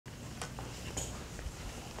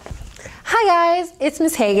Hi guys, it's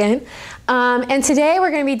Miss Hagan, and today we're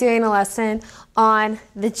going to be doing a lesson on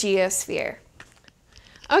the geosphere.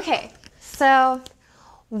 Okay, so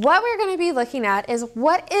what we're going to be looking at is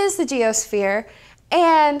what is the geosphere,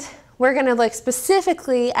 and we're going to look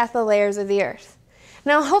specifically at the layers of the earth.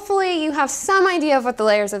 Now hopefully you have some idea of what the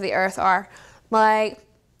layers of the earth are, like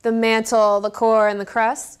the mantle, the core, and the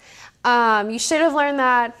crust. You should have learned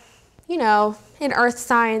that, you know, in earth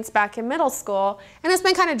science back in middle school, and it's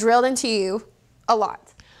been kind of drilled into you a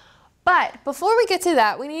lot. But before we get to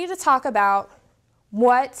that, we need to talk about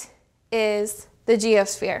what is the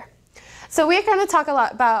geosphere. So we're going to talk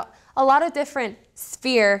about a lot of different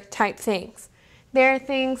sphere type things. There are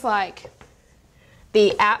things like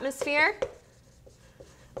the atmosphere,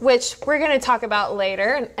 which we're going to talk about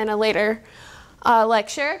later in a later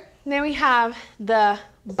lecture. And then we have the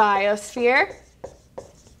biosphere.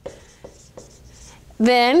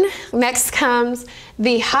 Then next comes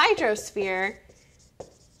the hydrosphere.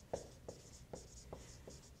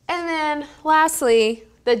 And then lastly,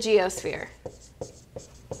 the geosphere.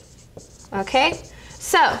 Okay,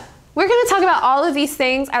 so we're going to talk about all of these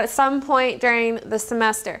things at some point during the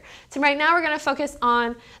semester. So right now we're going to focus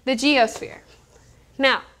on the geosphere.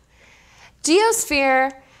 Now,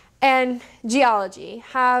 geosphere and geology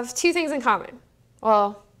have two things in common.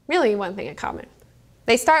 Well, really one thing in common.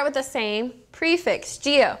 They start with the same prefix,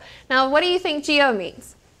 geo. Now, what do you think geo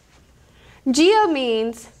means? Geo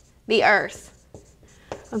means the earth.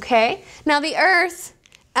 Okay? Now, the earth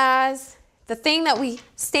as the thing that we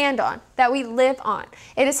stand on, that we live on.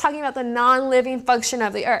 It is talking about the non-living function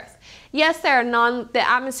of the earth. Yes, the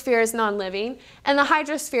atmosphere is non-living, and the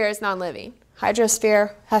hydrosphere is non-living.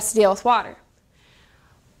 Hydrosphere has to deal with water.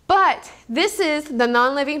 But this is the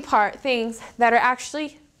non-living things that are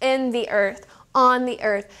actually in the earth, on the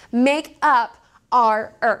earth, make up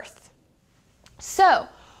our earth. So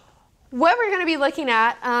what we're going to be looking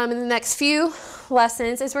at in the next few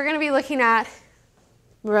lessons is we're going to be looking at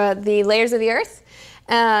the layers of the earth,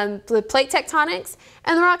 the plate tectonics,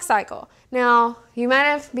 and the rock cycle. Now you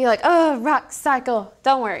might be like, oh, rock cycle.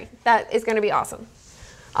 Don't worry, that is going to be awesome.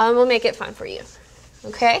 We'll make it fun for you.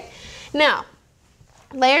 Okay, now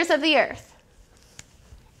layers of the earth.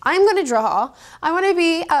 I'm going to draw. I want to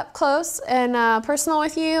be up close and personal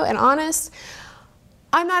with you and honest.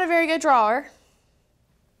 I'm not a very good drawer.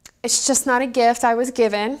 It's just not a gift I was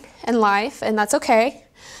given in life, and that's okay.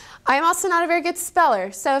 I'm also not a very good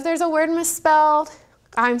speller, so if there's a word misspelled,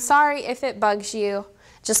 I'm sorry if it bugs you.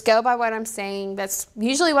 Just go by what I'm saying. That's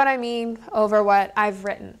usually what I mean over what I've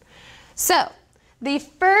written. So the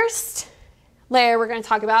first layer we're going to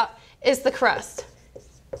talk about is the crust.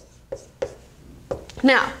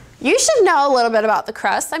 Now, you should know a little bit about the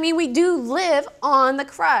crust. I mean, we do live on the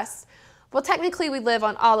crust. Well, technically, we live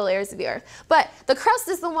on all the layers of the earth, but the crust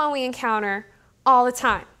is the one we encounter all the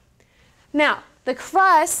time. Now, the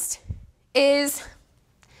crust is,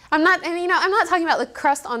 I'm not talking about the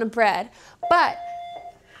crust on a bread, but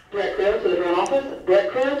breadcrumb to the front office.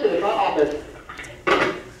 Breadcrumb to the front office.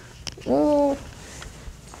 Ooh.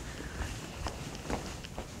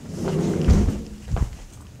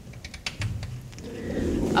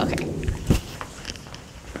 Okay.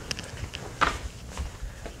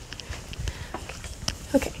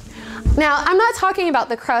 Okay. Now, I'm not talking about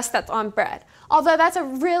the crust that's on bread, although that's a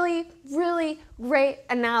really, really great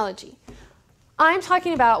analogy. I'm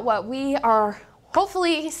talking about what we are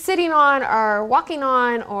hopefully sitting on or walking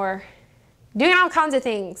on or doing all kinds of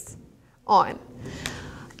things on.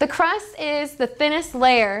 The crust is the thinnest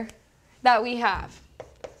layer that we have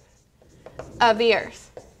of the earth.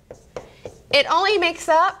 It only makes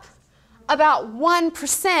up about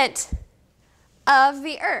 1% of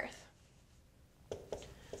the earth.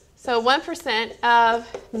 So 1% of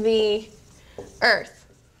the earth.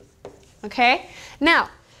 Okay? Now,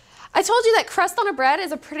 I told you that crust on a bread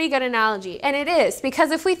is a pretty good analogy, and it is,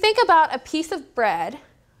 because if we think about a piece of bread,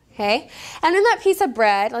 okay, and in that piece of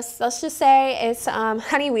bread, let's just say it's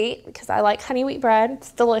honey wheat, because I like honey wheat bread,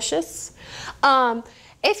 it's delicious.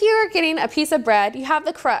 If you're getting a piece of bread, you have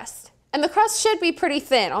the crust. And the crust should be pretty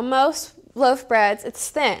thin. On most loaf breads, it's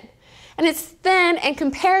thin. And it's thin in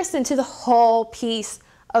comparison to the whole piece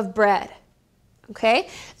of bread. Okay?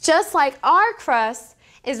 Just like our crust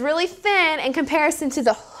is really thin in comparison to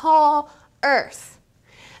the whole earth.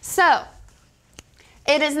 So,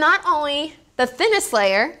 it is not only the thinnest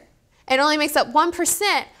layer, it only makes up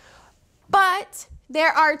 1%, but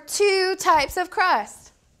there are two types of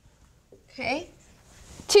crust. Okay?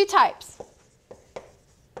 Two types.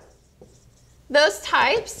 Those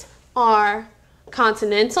types are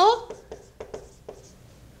continental,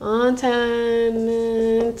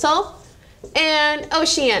 and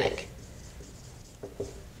oceanic.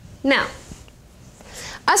 Now,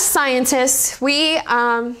 as scientists, we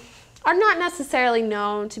are not necessarily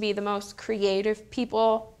known to be the most creative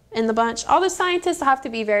people in the bunch. All the scientists have to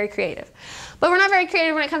be very creative. But we're not very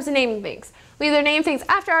creative when it comes to naming things. We either name things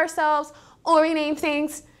after ourselves or we name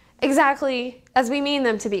things exactly as we mean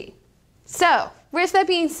them to be. So, with that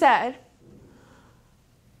being said,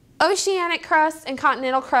 oceanic crust and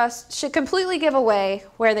continental crust should completely give away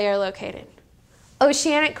where they are located.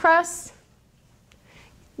 Oceanic crust,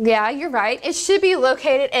 yeah, you're right. It should be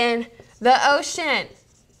located in the ocean.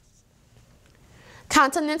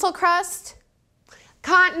 Continental crust,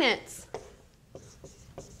 continents.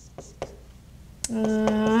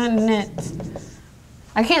 Continents.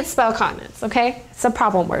 I can't spell continents, okay? It's a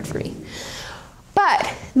problem word for me.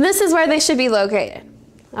 But this is where they should be located.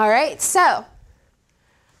 All right, so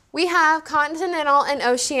we have continental and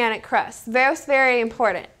oceanic crust. Both very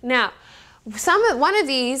important. Now, one of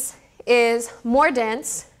these is more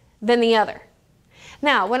dense than the other.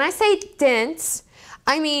 Now, when I say dense,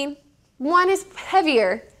 I mean one is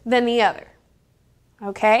heavier than the other.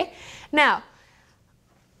 Okay? Now,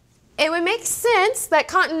 it would make sense that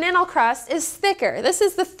continental crust is thicker. This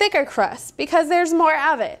is the thicker crust because there's more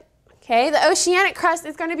of it. Okay? The oceanic crust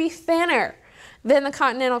is going to be thinner than the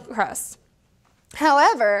continental crust.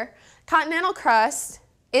 However, continental crust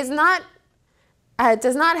does not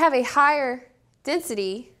have a higher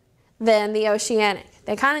density than the oceanic.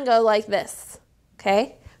 They kind of go like this,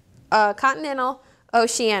 okay? Continental,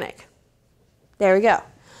 oceanic. There we go.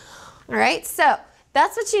 All right, so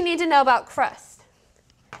that's what you need to know about crust.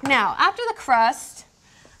 Now, after the crust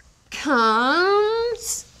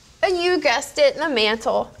comes, and you guessed it, the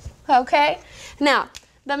mantle, okay? Now,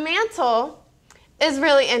 the mantle is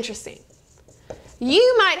really interesting.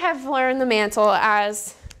 You might have learned the mantle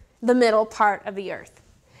as the middle part of the earth.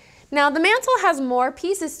 Now, the mantle has more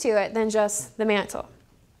pieces to it than just the mantle.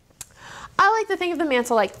 I like to think of the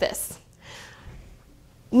mantle like this.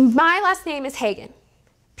 My last name is Hagan.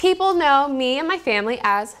 People know me and my family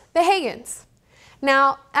as the Hagans.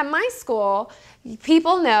 Now, at my school,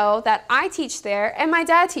 people know that I teach there and my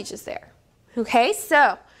dad teaches there. Okay,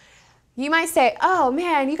 so you might say, oh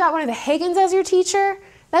man, you got one of the Hagans as your teacher?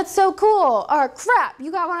 That's so cool. Or crap,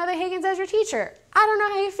 you got one of the Hagans as your teacher. I don't know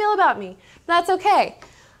how you feel about me. That's okay.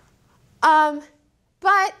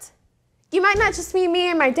 But you might not just mean me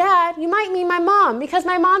and my dad. You might mean my mom because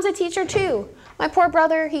my mom's a teacher too. My poor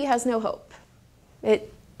brother, he has no hope.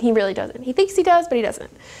 He really doesn't. He thinks he does, but he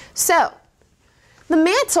doesn't. So the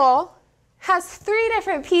mantle has 3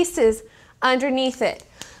 different pieces underneath it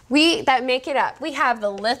that make it up. We have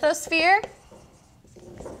the lithosphere,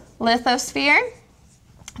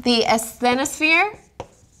 the asthenosphere,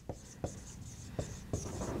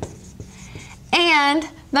 and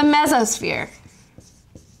the mesosphere.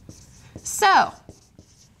 So,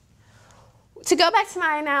 to go back to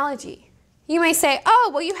my analogy, you may say,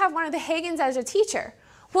 oh, well, you have one of the Hagans as a teacher.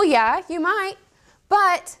 Well, yeah, you might,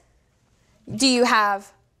 but do you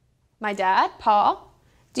have my dad, Paul?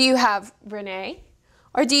 Do you have Renee?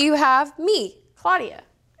 Or do you have me, Claudia,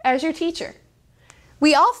 as your teacher?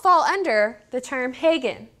 We all fall under the term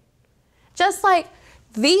Hagan. Just like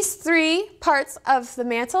these 3 parts of the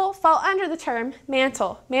mantle fall under the term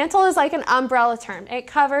mantle. Mantle is like an umbrella term. It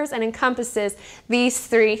covers and encompasses these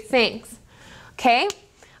 3 things. Okay?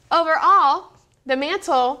 Overall, the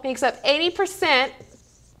mantle makes up 80%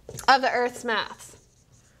 of the Earth's mass.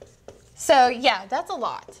 So yeah, that's a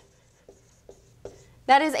lot.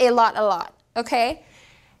 That is a lot, okay?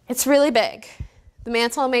 It's really big. The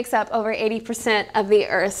mantle makes up over 80% of the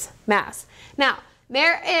Earth's mass. Now,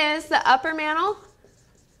 there is the upper mantle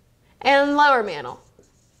and lower mantle.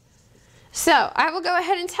 So I will go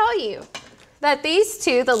ahead and tell you that these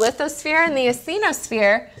 2, the lithosphere and the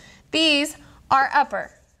asthenosphere, these are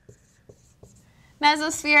upper.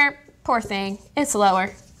 Mesosphere, poor thing, it's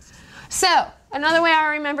lower. So another way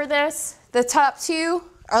I remember this, the top 2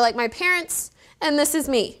 are like my parents, and this is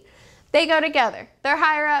me. They go together. They're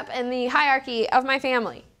higher up in the hierarchy of my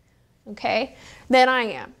family, okay, than I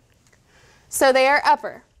am. So they are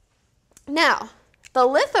upper. Now, the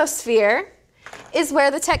lithosphere is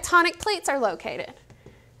where the tectonic plates are located.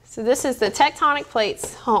 So this is the tectonic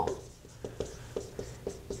plates home.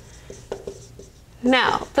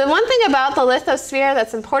 Now, the one thing about the lithosphere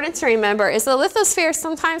that's important to remember is the lithosphere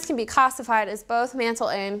sometimes can be classified as both mantle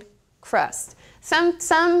and crust.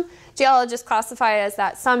 Some geologists classify it as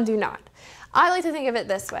that, some do not. I like to think of it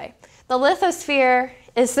this way. The lithosphere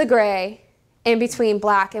is the gray in between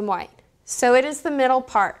black and white. So it is the middle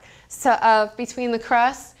part between the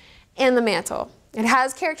crust and the mantle. It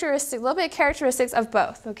has characteristics, a little bit of characteristics of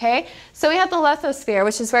both, okay? So we have the lithosphere,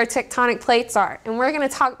 which is where tectonic plates are, and we're going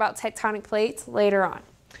to talk about tectonic plates later on.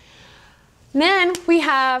 Then we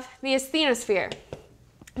have the asthenosphere.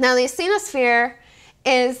 Now the asthenosphere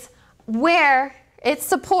is where it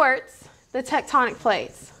supports the tectonic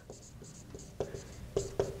plates.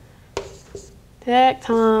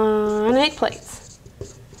 Tectonic plates.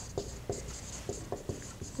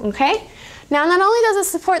 Okay? Now, not only does it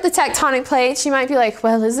support the tectonic plates, you might be like,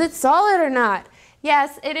 well, is it solid or not?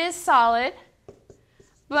 Yes, it is solid,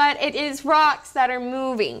 but it is rocks that are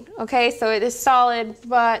moving. Okay, so it is solid,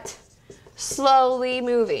 but slowly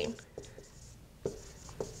moving.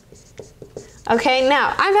 Okay,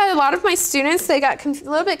 now, I've had a lot of my students, they got a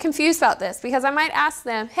little bit confused about this because I might ask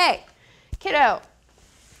them, hey, kiddo,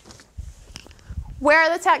 where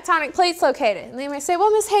are the tectonic plates located? And they might say,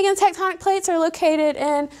 well, Ms. Hagan, tectonic plates are located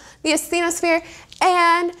in the asthenosphere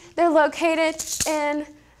and they're located in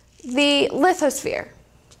the lithosphere.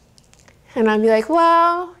 And I'd be like,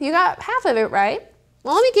 well, you got half of it right.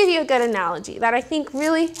 Well, let me give you a good analogy that I think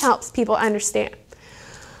really helps people understand.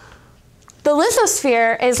 The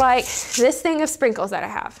lithosphere is like this thing of sprinkles that I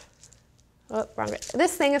have. Oh, wrong bit.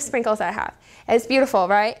 This thing of sprinkles that I have. It's beautiful,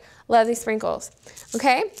 right? Love these sprinkles.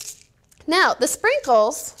 Okay? Now, the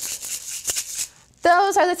sprinkles,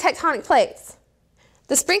 those are the tectonic plates.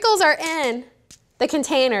 The sprinkles are in the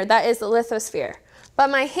container that is the lithosphere.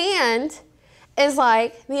 But my hand is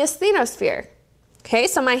like the asthenosphere. Okay,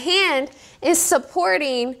 so my hand is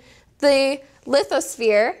supporting the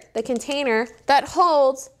lithosphere, the container that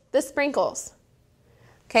holds the sprinkles.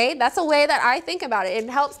 Okay, that's a way that I think about it. It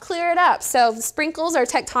helps clear it up. So the sprinkles are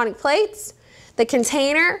tectonic plates. The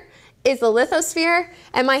container is the lithosphere,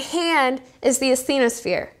 and my hand is the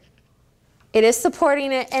asthenosphere. It is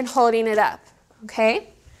supporting it and holding it up, okay?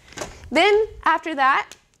 Then, after that,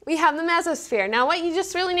 we have the mesosphere. Now, what you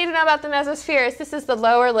just really need to know about the mesosphere is this is the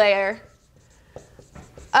lower layer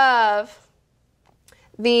of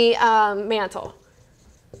the mantle,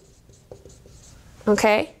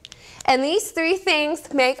 okay? And these three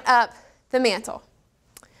things make up the mantle.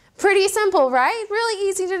 Pretty simple, right? Really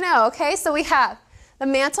easy to know, okay? So we have the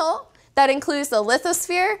mantle. That includes the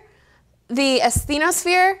lithosphere, the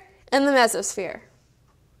asthenosphere, and the mesosphere.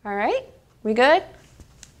 All right, we good?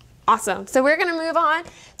 Awesome. So we're going to move on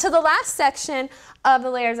to the last section of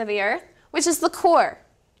the layers of the earth, which is the core.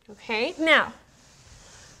 Okay, now,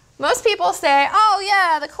 most people say, oh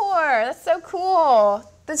yeah, the core, that's so cool.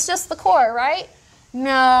 That's just the core, right?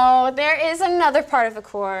 No, there is another part of the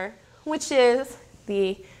core, which is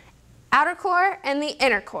the outer core and the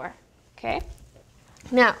inner core. Okay,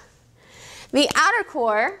 now, the outer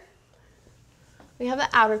core, we have the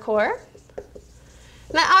outer core.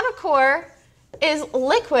 The outer core is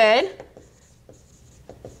liquid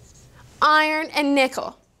iron and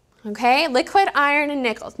nickel, okay? Liquid iron and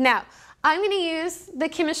nickel. Now, I'm going to use the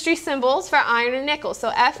chemistry symbols for iron and nickel.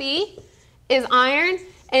 So Fe is iron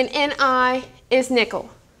and Ni is nickel.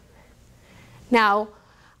 Now,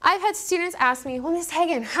 I've had students ask me, well, Ms.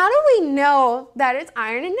 Hagan, how do we know that it's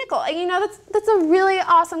iron and nickel? And you know, that's a really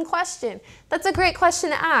awesome question. That's a great question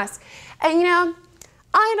to ask. And you know,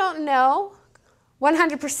 I don't know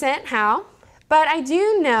 100% how, but I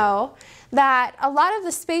do know that a lot of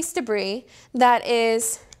the space debris that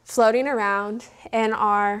is floating around in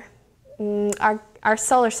our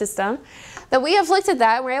solar system, that we have looked at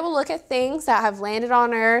that, we're able to look at things that have landed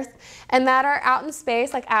on Earth and that are out in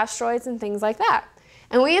space, like asteroids and things like that.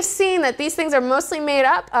 And we have seen that these things are mostly made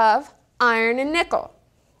up of iron and nickel.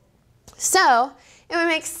 So it would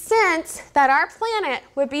make sense that our planet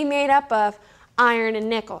would be made up of iron and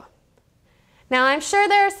nickel. Now, I'm sure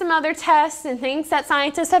there are some other tests and things that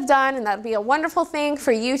scientists have done, and that would be a wonderful thing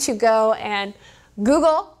for you to go and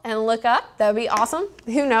Google and look up. That would be awesome.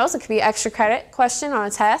 Who knows? It could be an extra credit question on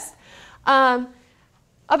a test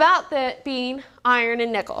about it being iron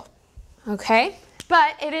and nickel. Okay?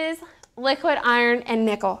 But it is liquid iron and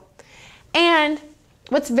nickel. And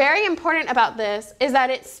what's very important about this is that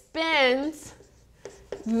it spins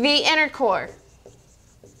the inner core.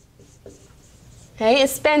 Okay, it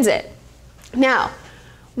spins it. Now,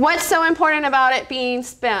 what's so important about it being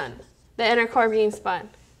spun, the inner core being spun?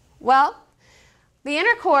 Well, the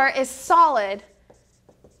inner core is solid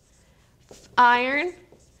iron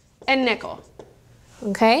and nickel.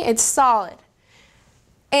 Okay, it's solid.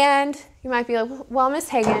 And you might be like, well, Ms.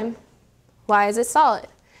 Hagan, why is it solid?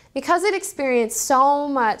 Because it experienced so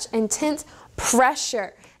much intense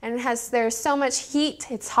pressure and there's so much heat,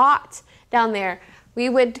 it's hot down there. We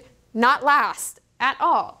would not last at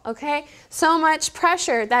all, okay? So much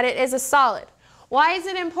pressure that it is a solid. Why is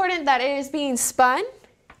it important that it is being spun?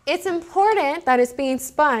 it's important that it's being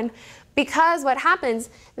spun because what happens,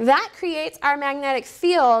 that creates our magnetic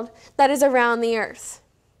field that is around the Earth.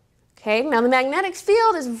 Okay, now the magnetic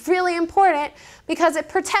field is really important because it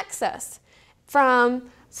protects us from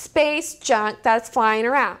space junk that's flying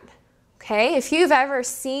around. Okay, if you've ever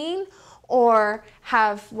seen or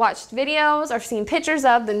have watched videos or seen pictures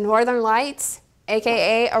of the Northern Lights,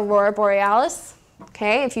 aka Aurora Borealis,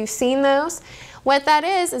 okay, if you've seen those, what that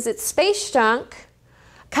is it's space junk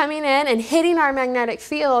coming in and hitting our magnetic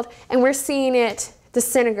field, and we're seeing it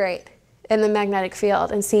disintegrate in the magnetic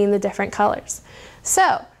field and seeing the different colors.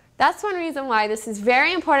 So that's one reason why this is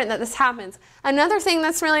very important that this happens. Another thing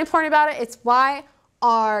that's really important about it, it's why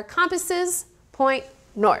our compasses point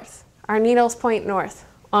north. Our needles point north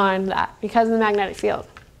on that because of the magnetic field.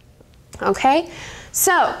 Okay,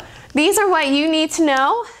 so these are what you need to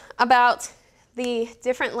know about the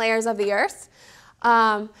different layers of the Earth.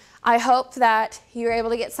 I hope that you're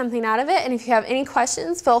able to get something out of it, and if you have any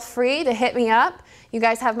questions, feel free to hit me up. You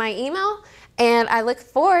guys have my email, and I look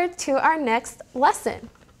forward to our next lesson.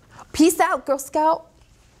 Peace out, Girl Scout.